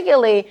reasons,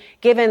 particularly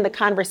given the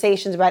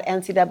conversations about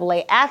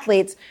NCAA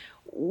athletes.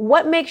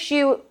 What makes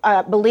you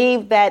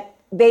believe that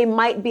they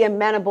might be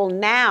amenable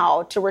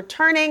now to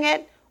returning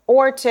it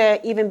or to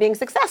even being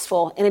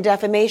successful in a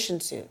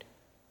defamation suit?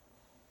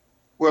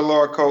 Well,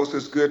 Laura Coates,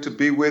 it's good to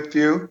be with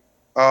you.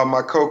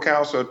 My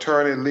co-counsel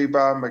attorney,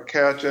 Levi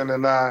McCatchen,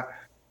 and I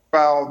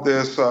filed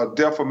this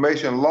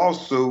defamation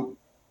lawsuit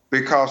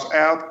because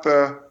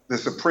after the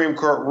Supreme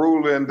Court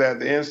ruling that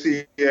the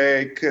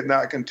NCAA could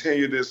not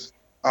continue this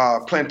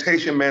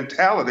plantation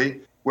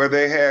mentality where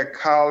they had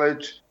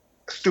college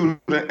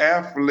student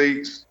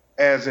athletes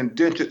as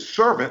indentured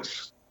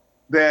servants,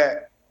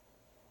 that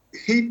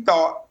he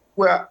thought,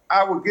 well,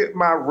 I would get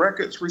my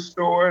records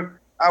restored.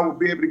 I would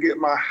be able to get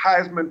my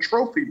Heisman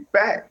Trophy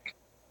back.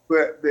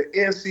 But the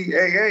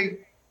NCAA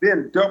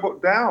then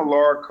doubled down,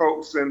 Laura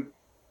Coates, and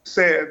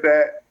said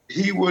that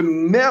he would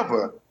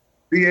never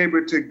be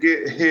able to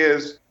get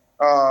his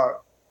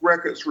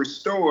records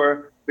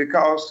restored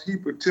because he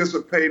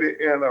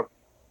participated in a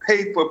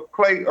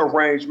pay-for-play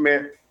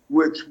arrangement,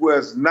 which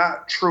was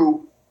not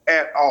true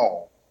at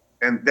all.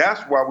 And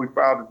that's why we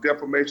filed a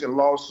defamation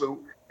lawsuit.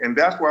 And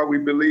that's why we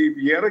believe,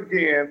 yet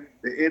again,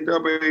 the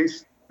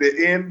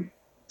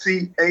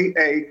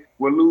NCAA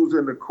will lose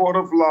in the court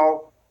of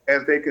law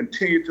as they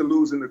continue to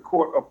lose in the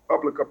court of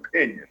public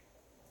opinion.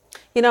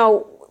 You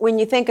know, when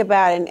you think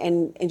about it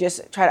and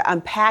just try to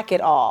unpack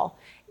it all,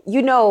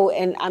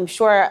 and I'm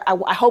sure,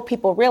 I hope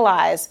people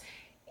realize,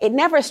 it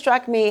never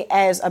struck me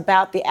as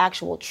about the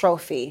actual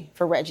trophy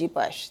for Reggie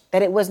Bush,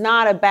 that it was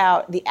not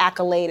about the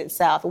accolade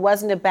itself. It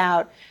wasn't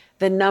about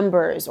the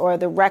numbers or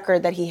the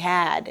record that he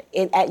had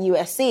at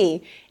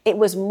USC. it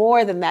was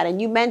more than that.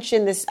 And you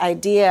mentioned this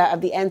idea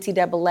of the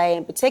NCAA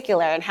in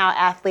particular and how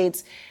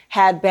athletes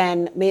had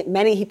been,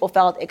 many people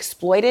felt,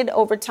 exploited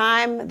over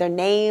time, their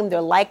name, their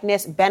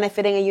likeness,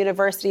 benefiting a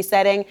university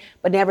setting,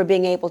 but never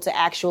being able to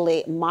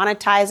actually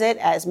monetize it,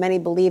 as many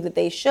believe that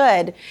they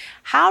should.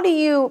 How do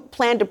you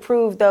plan to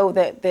prove, though,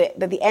 that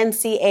the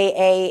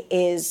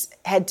NCAA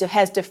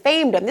has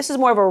defamed them? This is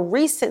more of a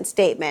recent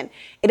statement.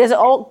 It doesn't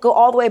go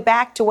all the way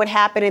back to what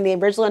happened in the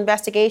original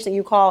investigation that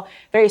you call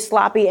very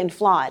sloppy and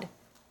flawed.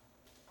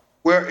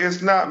 Well,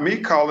 it's not me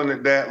calling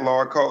it that,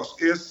 Laura Coates.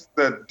 It's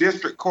the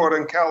district court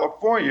in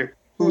California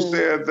who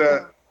said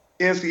that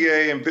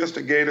NCAA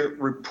investigative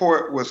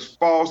report was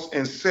false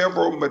in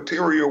several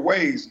material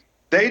ways.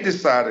 They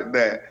decided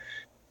that.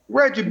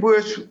 Reggie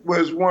Bush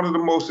was one of the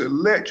most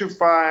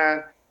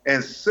electrifying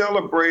and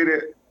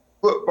celebrated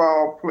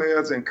football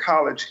players in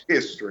college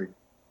history.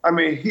 I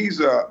mean, he's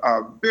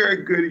a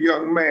very good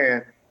young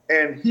man,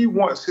 and he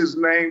wants his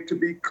name to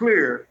be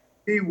clear.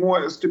 He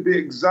wants to be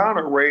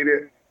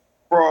exonerated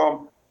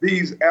from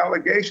these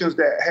allegations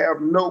that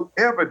have no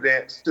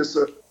evidence to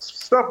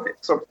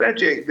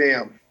substantiate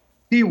them.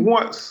 He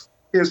wants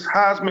his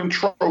Heisman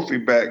Trophy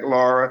back,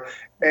 Laura,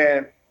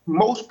 and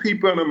most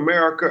people in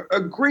America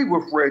agree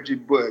with Reggie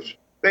Bush.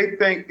 They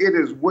think it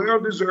is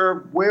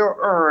well-deserved,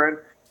 well-earned,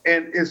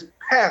 and it's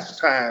past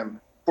time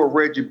for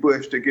Reggie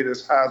Bush to get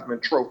his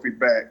Heisman Trophy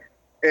back.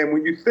 And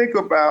when you think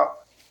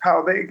about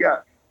how they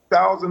got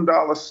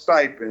 $1,000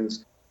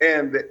 stipends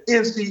and the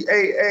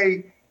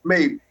NCAA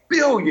made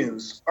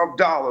billions of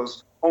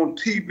dollars on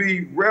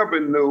TV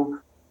revenue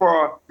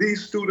for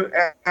these student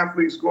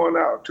athletes going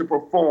out to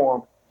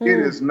perform, it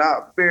is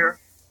not fair.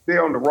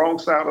 They're on the wrong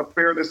side of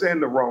fairness and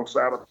the wrong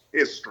side of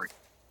history.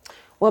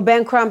 Well,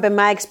 Ben Crump, in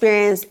my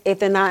experience, if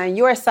they're not on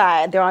your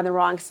side, they're on the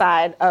wrong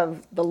side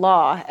of the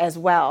law as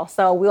well.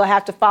 So we'll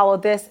have to follow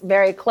this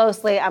very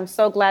closely. I'm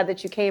so glad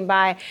that you came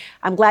by.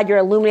 I'm glad you're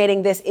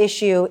illuminating this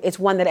issue. It's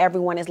one that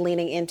everyone is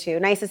leaning into.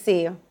 Nice to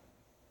see you.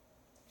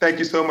 Thank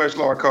you so much,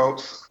 Laura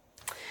Coates.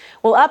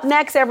 Well, up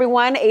next,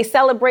 everyone, a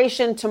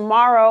celebration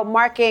tomorrow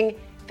marking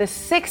the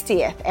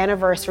 60th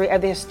anniversary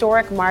of the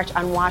historic March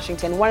on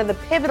Washington, one of the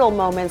pivotal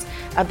moments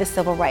of the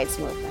civil rights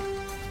movement.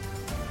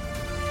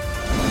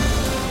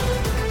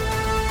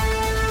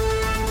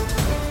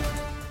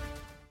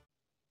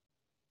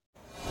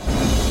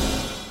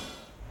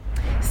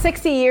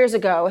 60 years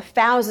ago,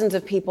 thousands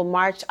of people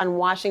marched on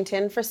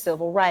Washington for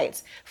civil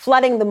rights,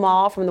 flooding the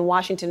mall from the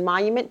Washington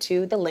Monument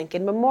to the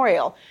Lincoln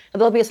Memorial.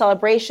 There'll be a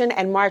celebration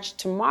and march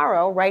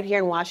tomorrow right here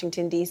in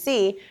Washington,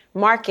 D.C.,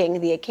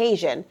 marking the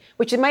occasion,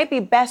 which it might be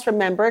best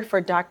remembered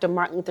for Dr.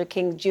 Martin Luther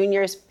King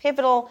Jr.'s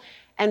pivotal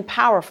and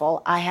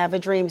powerful I Have a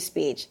Dream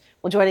speech.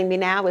 Well, joining me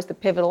now is the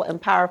pivotal and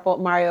powerful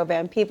Mario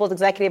Van Peebles,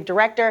 executive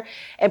director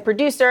and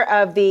producer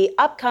of the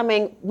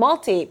upcoming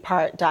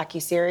multi-part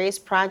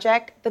docuseries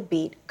project, The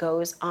Beat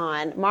Goes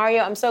On.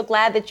 Mario, I'm so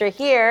glad that you're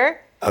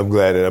here. I'm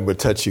glad, and I'm going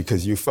to touch you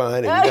because you're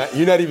fine, and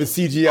you're not even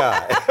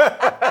CGI.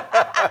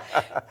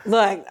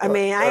 Look, I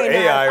mean, I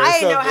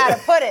didn't know how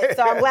to put it,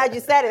 so I'm glad you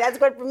said it. That's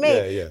good for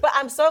me. Yeah. But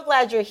I'm so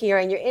glad you're here,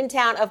 and you're in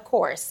town, of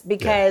course,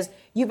 because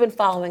you've been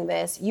following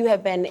this. You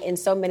have been in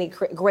so many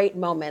great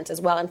moments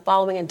as well, and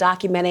following and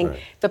documenting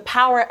the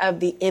power of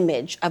the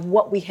image of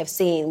what we have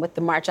seen with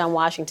the March on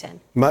Washington.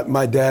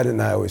 My dad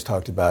and I always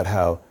talked about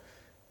how,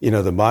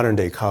 the modern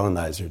day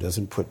colonizer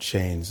doesn't put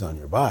chains on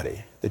your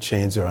body. The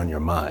chains are on your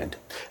mind.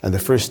 And the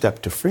first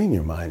step to freeing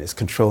your mind is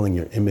controlling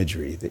your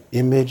imagery, the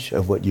image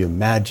of what you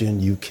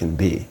imagine you can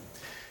be.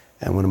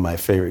 And one of my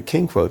favorite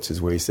King quotes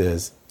is where he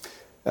says,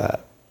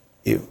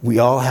 we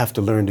all have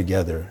to learn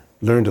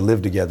to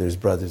live together as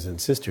brothers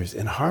and sisters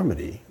in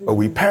harmony, or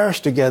we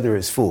perish together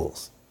as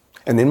fools.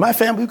 And in my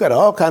family, we've got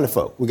all kind of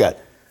folk. We got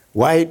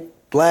white,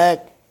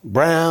 black,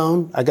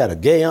 brown. I got a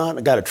gay aunt.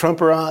 I got a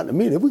Trumper aunt.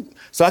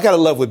 So I got to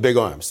love with big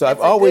arms. So That's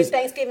I've always a good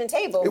Thanksgiving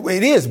table.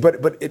 It is,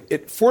 but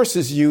it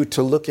forces you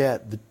to look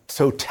at the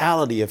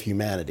totality of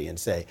humanity and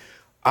say,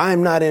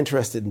 I'm not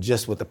interested in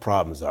just what the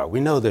problems are. We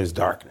know there's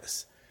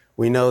darkness.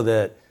 We know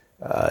that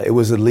it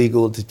was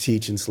illegal to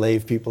teach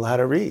enslaved people how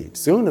to read.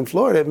 Soon in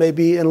Florida, it may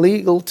be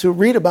illegal to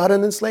read about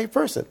an enslaved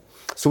person.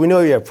 So we know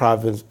you have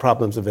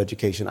problems of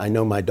education. I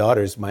know my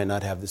daughters might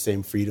not have the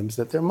same freedoms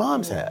that their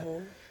moms had.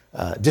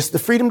 Just the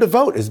freedom to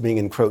vote is being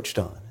encroached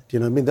on. You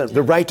know what I mean?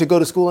 The right to go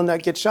to school and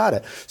not get shot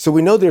at. So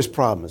we know there's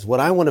problems. What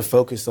I want to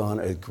focus on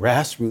are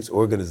grassroots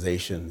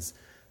organizations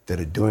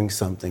that are doing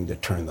something to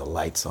turn the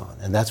lights on.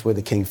 And that's where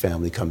the King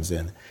family comes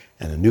in,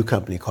 and a new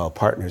company called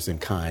Partners in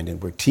Kind.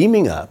 And we're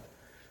teaming up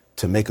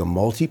to make a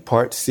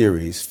multi-part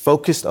series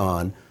focused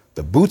on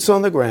the boots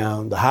on the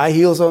ground, the high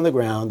heels on the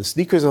ground, the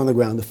sneakers on the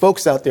ground, the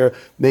folks out there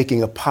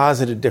making a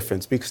positive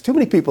difference. Because too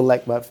many people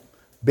like my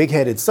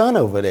big-headed son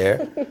over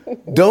there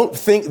don't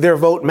think their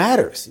vote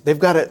matters. They've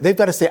got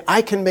to say,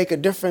 I can make a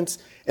difference,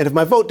 and if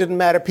my vote didn't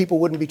matter, people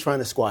wouldn't be trying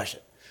to squash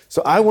it.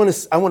 So I want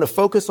to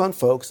focus on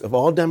folks of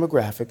all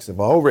demographics, of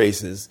all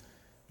races,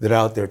 that are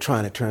out there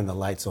trying to turn the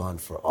lights on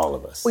for all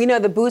of us. Well, you know,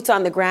 the boots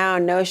on the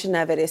ground notion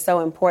of it is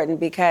so important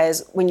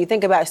because when you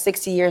think about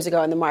 60 years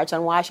ago in the March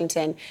on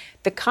Washington,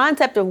 the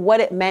concept of what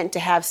it meant to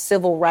have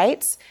civil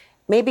rights,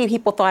 maybe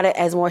people thought it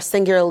as more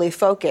singularly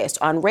focused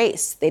on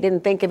race. They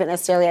didn't think of it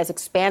necessarily as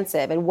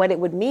expansive and what it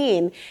would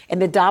mean and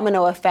the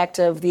domino effect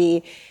of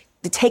the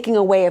taking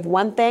away of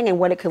one thing and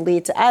what it could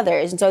lead to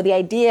others. And so the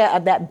idea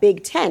of that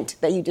big tent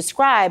that you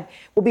describe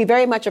will be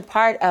very much a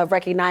part of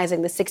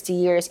recognizing the 60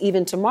 years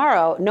even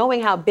tomorrow,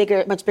 knowing how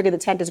much bigger the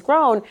tent has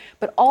grown,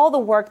 but all the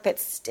work that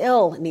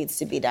still needs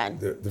to be done.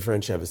 The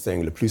French have a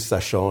saying, le plus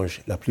ça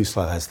change, la plus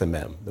ça reste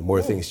même. The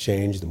more things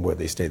change, the more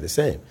they stay the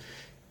same.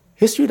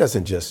 History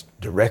doesn't just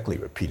directly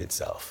repeat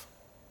itself,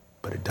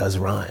 but it does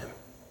rhyme.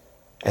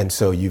 And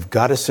so you've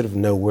got to sort of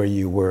know where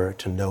you were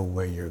to know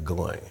where you're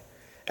going.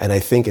 And I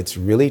think it's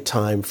really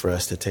time for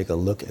us to take a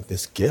look at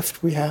this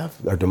gift we have.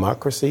 Our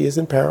democracy is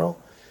in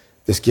peril.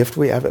 This gift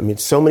we have, I mean,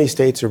 so many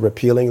states are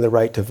repealing the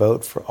right to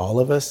vote for all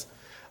of us,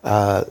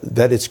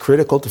 that it's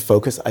critical to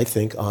focus, I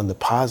think, on the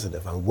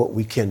positive, on what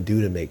we can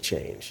do to make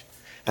change.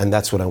 And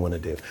that's what I want to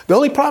do. The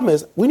only problem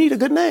is we need a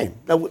good name.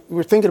 Now,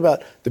 we're thinking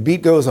about The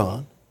Beat Goes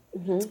On.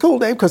 Mm-hmm. It's a cool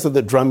name because of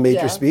the drum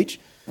major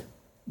speech.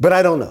 But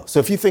I don't know. So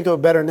if you think of a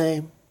better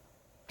name,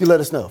 you let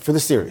us know for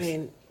the series. I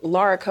mean,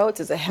 Laura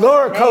Coates is a hell of a name.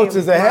 Laura Coates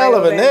is a hell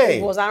of a name.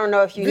 Peoples. I don't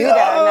know if you knew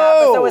that or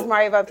not, but so is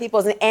Mario Van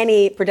Peebles in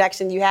any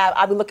production you have.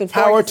 I'll be looking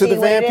forward to seeing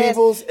what it is. Power to the Van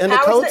Peebles and the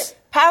Coates?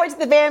 Power to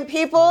the Van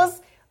Peebles?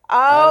 Okay.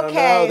 I don't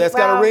know. That's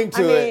got a ring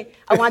to it.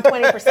 I want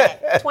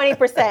 20%.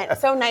 20%.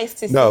 So nice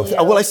to see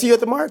you. Will I see you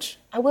at the march?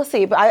 I will see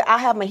you, but I'll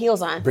have my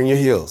heels on. Bring your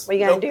heels. What are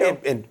you going to do?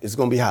 And it's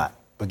going to be hot,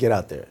 but get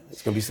out there.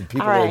 It's going to be some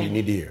people there you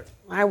need to hear.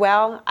 All right,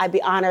 well, I'd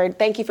be honored.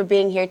 Thank you for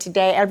being here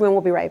today. Everyone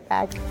will be right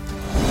back.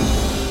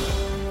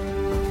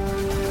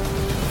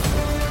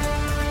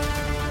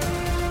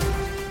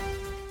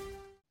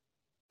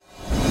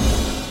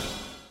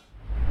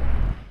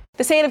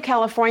 The state of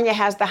California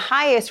has the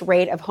highest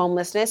rate of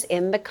homelessness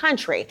in the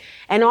country,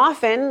 and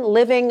often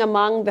living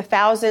among the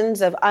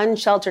thousands of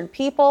unsheltered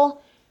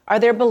people are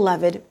their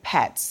beloved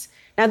pets.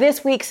 Now,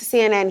 this week's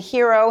CNN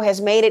hero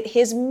has made it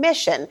his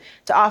mission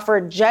to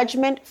offer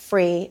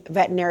judgment-free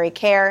veterinary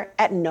care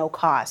at no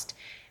cost.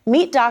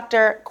 Meet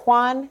Dr.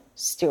 Quan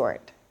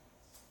Stewart.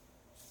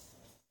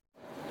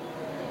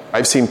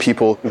 I've seen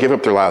people give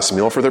up their last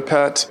meal for their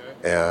pet,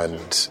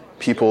 and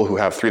people who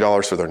have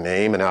 $3 for their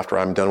name, and after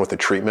I'm done with the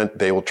treatment,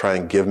 they will try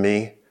and give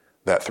me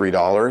that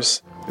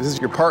 $3. This is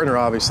your partner,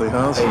 obviously,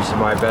 huh? He's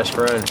my best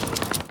friend.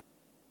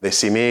 They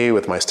see me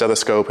with my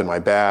stethoscope and my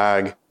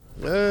bag.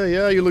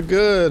 Yeah, you look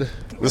good.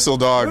 This little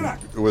dog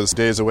was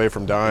days away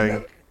from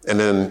dying. And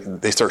then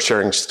they start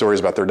sharing stories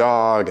about their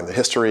dog and the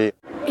history.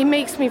 It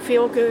makes me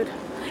feel good,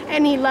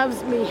 and he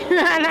loves me,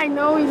 and I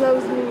know he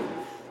loves me.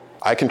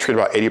 I can treat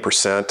about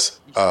 80%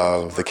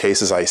 of the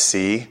cases I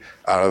see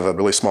out of a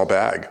really small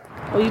bag.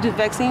 Oh, you do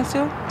vaccines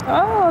too?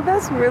 Oh,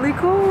 that's really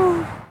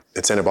cool.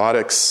 It's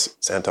antibiotics,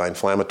 it's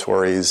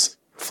anti-inflammatories,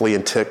 flea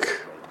and tick,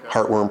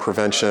 heartworm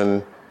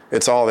prevention.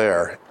 It's all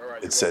there.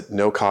 It's at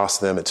no cost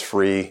to them, it's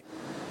free.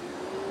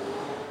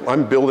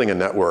 I'm building a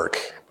network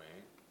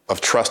of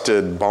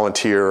trusted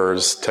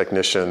volunteers,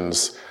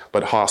 technicians,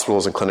 but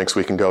hospitals and clinics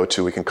we can go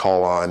to, we can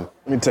call on.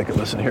 Let me take a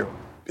listen here.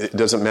 It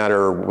doesn't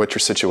matter what your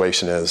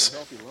situation is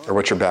or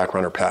what your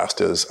background or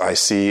past is. I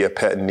see a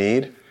pet in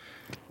need,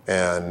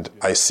 and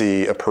I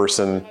see a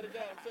person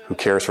who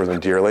cares for them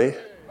dearly,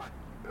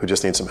 who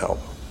just needs some help.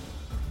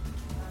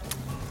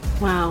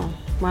 Wow.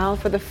 Well,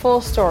 for the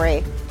full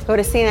story, go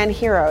to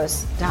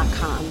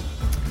CNNHeroes.com.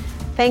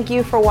 Thank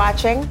you for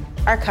watching.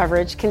 Our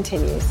coverage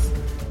continues.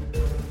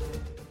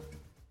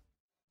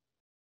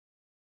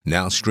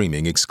 Now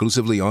streaming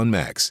exclusively on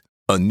Max,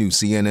 a new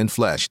CNN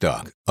Flash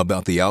doc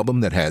about the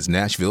album that has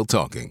Nashville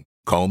talking,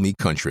 Call Me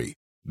Country.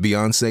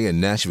 Beyoncé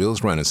and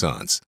Nashville's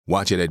Renaissance.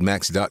 Watch it at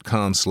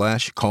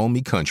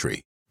max.com/callmecountry.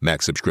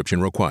 Max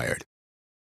subscription required.